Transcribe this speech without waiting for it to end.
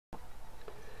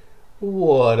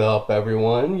What up,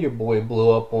 everyone? Your boy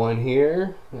Blew Up on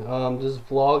here. I'm just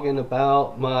vlogging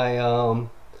about my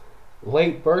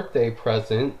late birthday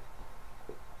present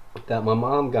that my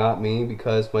mom got me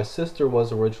because my sister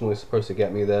was originally supposed to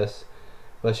get me this,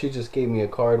 but she just gave me a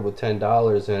card with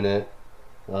 $10 in it.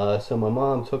 So my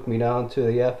mom took me down to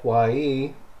the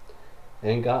FYE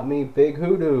and got me Big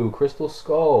Hoodoo Crystal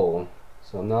Skull.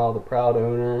 So I'm now the proud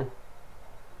owner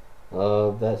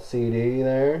of that CD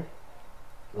there.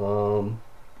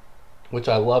 Which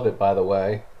I love it, by the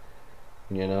way,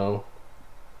 you know.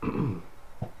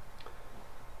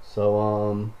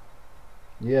 So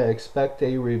yeah, expect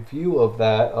a review of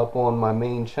that up on my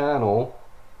main channel,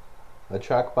 a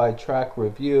track by track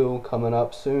review coming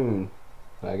up soon,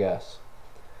 I guess.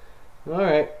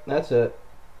 Alright, that's it.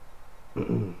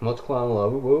 Much clown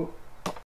love. Woo.